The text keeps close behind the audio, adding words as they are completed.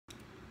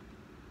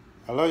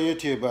Hello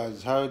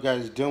YouTubers, how you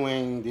guys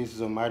doing? This is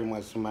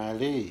Omarima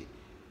Smiley.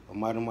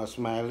 Omarima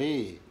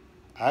Smiley.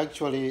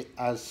 Actually,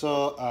 I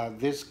saw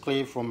this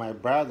clip from my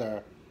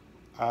brother,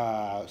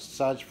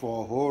 Search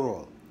for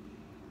Horo,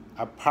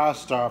 a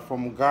pastor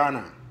from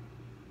Ghana,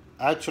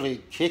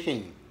 actually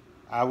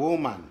a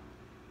woman,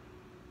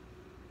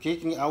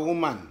 kicking a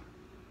woman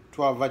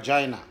to a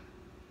vagina.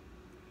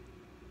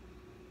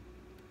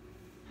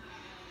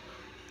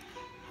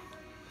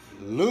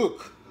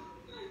 Look,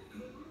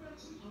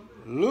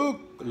 look,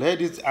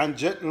 ladies and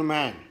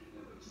gentlemen,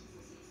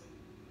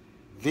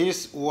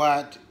 this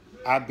what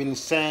I've been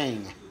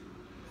saying.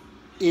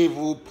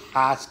 Evil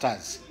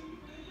pastors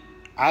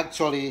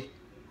actually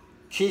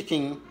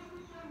kicking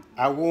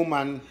a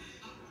woman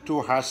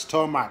to her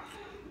stomach.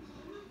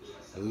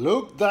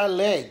 Look the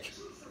leg.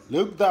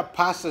 Look the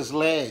pastor's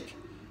leg.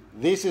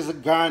 This is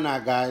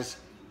Ghana, guys.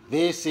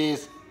 This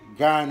is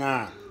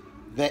Ghana.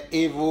 The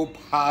evil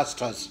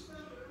pastors.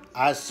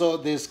 I saw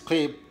this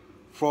clip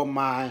from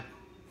my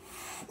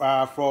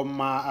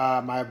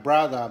my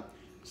brother,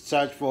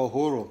 Search for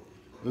Huru.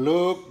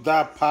 Look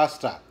the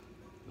pastor.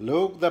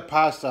 Look the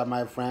pastor,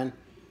 my friend.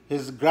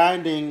 He's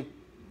grinding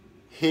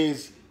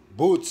his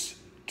boots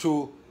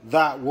to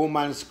that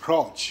woman's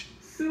crotch.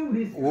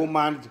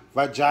 Woman's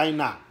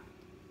vagina.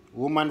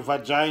 Woman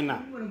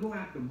vagina.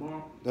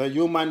 The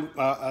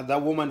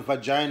woman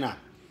vagina.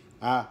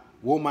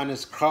 Woman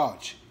is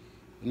crotch.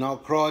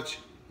 Crotch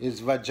is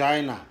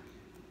vagina.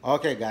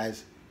 Okay,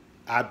 guys.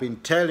 I've been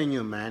telling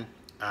you, man.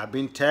 I've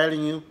been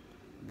telling you,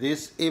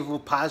 these evil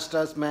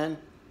pastors, man.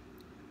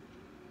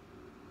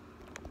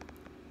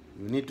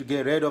 You need to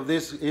get rid of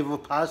these evil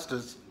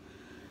pastors.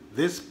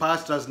 These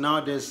pastors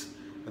nowadays,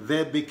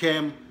 they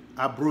became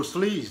a Bruce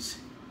Lee's.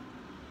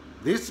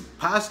 This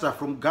pastor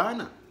from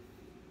Ghana.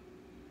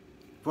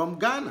 From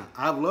Ghana.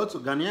 I have lots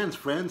of Ghanaian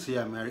friends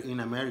here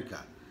in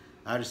America.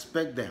 I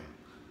respect them.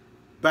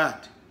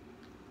 But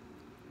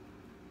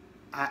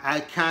I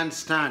can't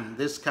stand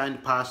this kind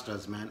of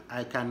pastors, man.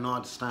 I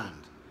cannot stand.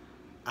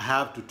 I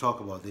have to talk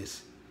about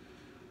this.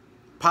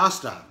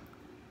 Pastor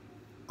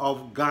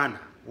of Ghana,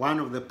 one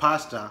of the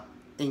pastor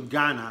in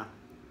Ghana,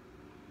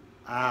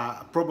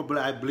 probably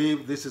I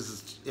believe this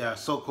is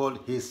so-called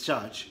his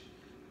church,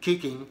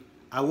 kicking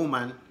a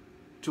woman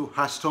to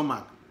her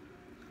stomach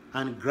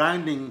and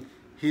grinding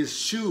his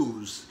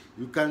shoes.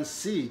 You can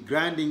see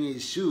grinding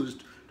his shoes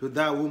to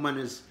that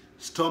woman's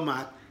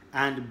stomach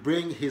and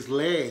bring his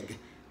leg.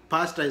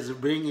 Pastor is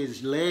bringing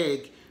his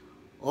leg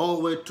all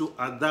the way to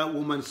that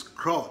woman's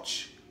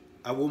crotch,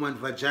 a woman's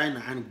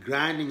vagina, and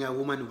grinding a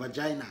woman's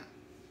vagina.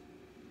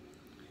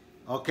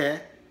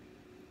 Okay?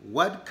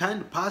 What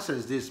kind of pastor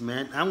is this,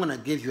 man? I'm going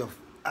to give you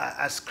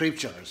a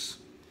scriptures.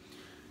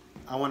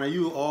 I want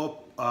you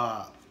all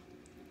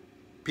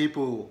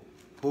people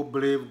who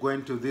believe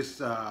going to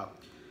this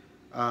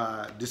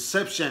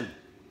deception,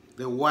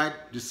 the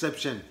white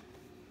deception,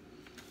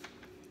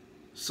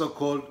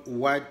 so-called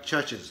white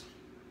churches.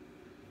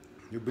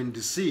 You've been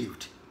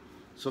deceived.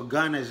 So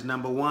Ghana is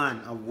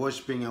 #1 of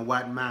worshiping a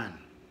white man.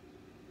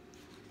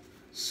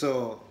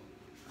 So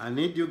I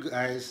need you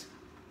guys,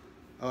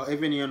 or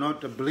even you're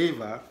not a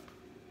believer,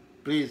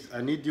 please,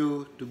 I need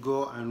you to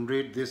go and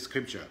read this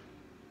scripture.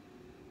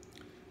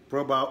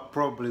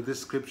 Probably this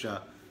scripture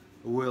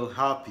will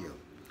help you.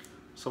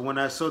 So when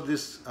I saw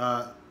this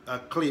a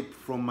clip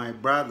from my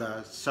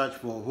brother, Search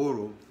for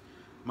Huru,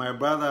 my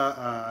brother,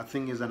 I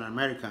think is an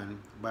American,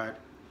 but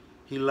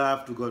he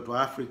loved to go to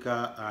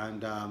Africa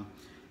and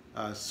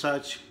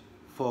search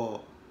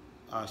for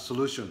a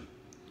solution.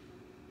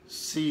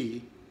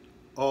 See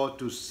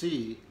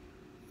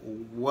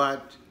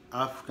what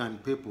African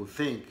people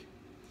think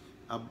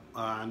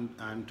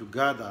and to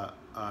gather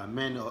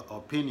many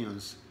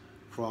opinions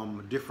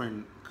from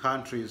different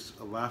countries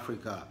of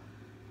Africa.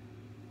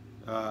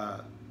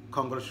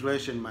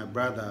 Congratulations, my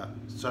brother,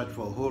 Search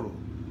for Huru.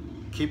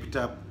 Keep it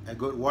up a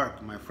good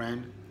work, my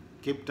friend.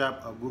 Keep it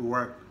up a good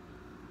work.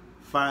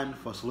 Find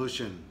for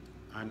solution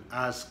and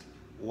ask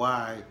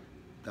why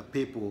the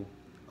people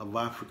of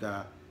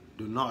Africa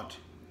do not,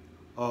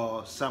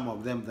 or some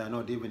of them they're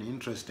not even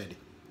interested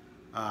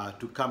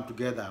to come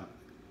together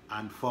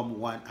and form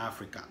one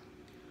Africa.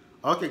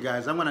 Okay,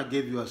 guys, I'm gonna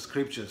give you a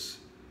scriptures.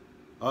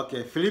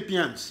 Okay,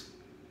 Philippians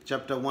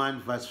chapter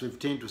 1 verse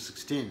 15 to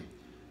 16.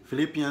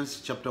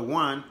 Philippians chapter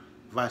 1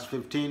 verse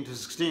 15 to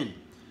 16.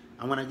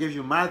 I'm gonna give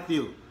you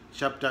Matthew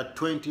chapter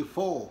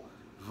 24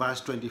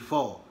 verse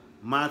 24.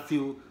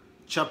 Matthew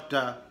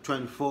chapter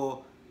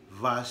 24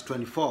 verse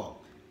 24.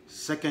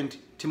 2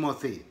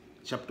 Timothy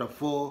chapter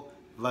 4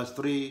 verse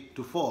 3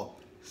 to 4.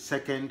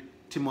 2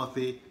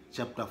 Timothy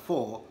chapter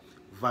 4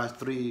 verse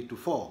 3 to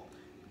 4.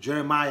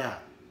 Jeremiah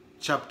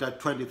chapter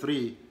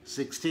 23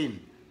 16.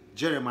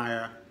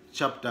 Jeremiah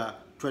chapter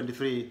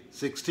 23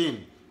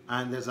 16.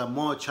 And there's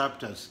more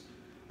chapters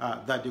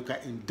that you can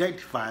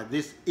identify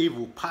these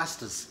evil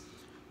pastors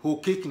who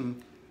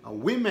kicking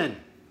women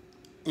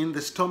in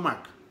the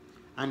stomach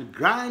and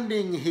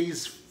grinding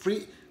his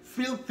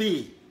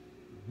filthy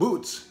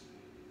boots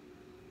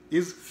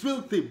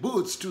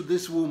to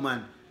this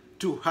woman,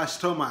 to her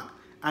stomach,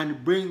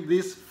 and bring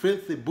this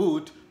filthy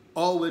boot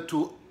all the way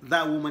to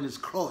that woman's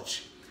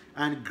crotch,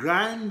 and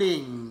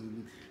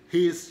grinding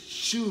his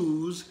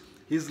shoes,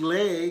 his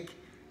leg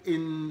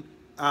in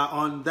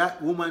on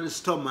that woman's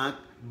stomach,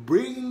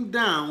 bring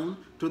down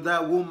to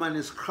that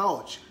woman's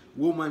crotch,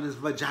 woman's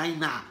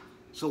vagina.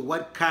 So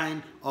what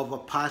kind of a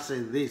pastor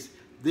is this?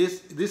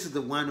 This is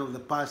the one of the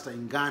pastor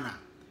in Ghana.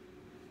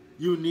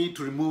 You need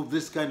to remove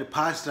this kind of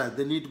pastor.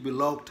 They need to be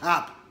locked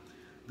up.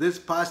 This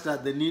pastor,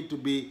 they need to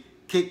be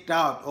kicked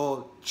out,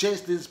 or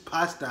chase this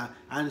pastor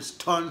and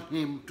stone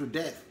him to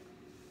death.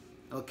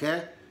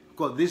 Okay?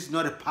 Because this is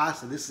not a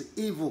pastor. This is an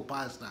evil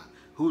pastor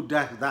who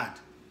does that.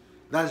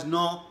 There's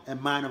no a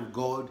man of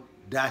God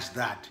does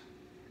that.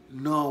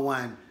 No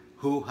one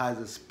who has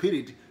a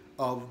spirit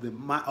of the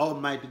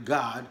Almighty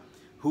God,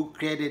 who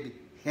created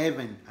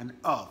heaven and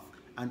earth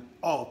and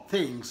all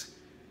things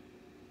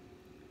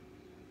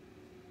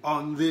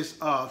on this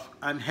earth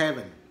and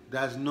heaven.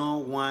 There's no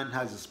one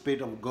has the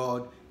spirit of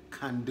God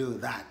can do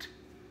that.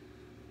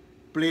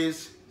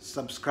 Please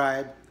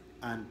subscribe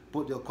and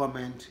put your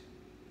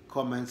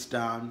comments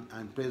down,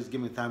 and please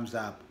give me thumbs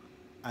up.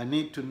 I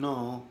need to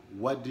know,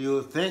 what do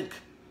you think?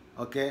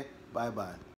 Okay, bye bye.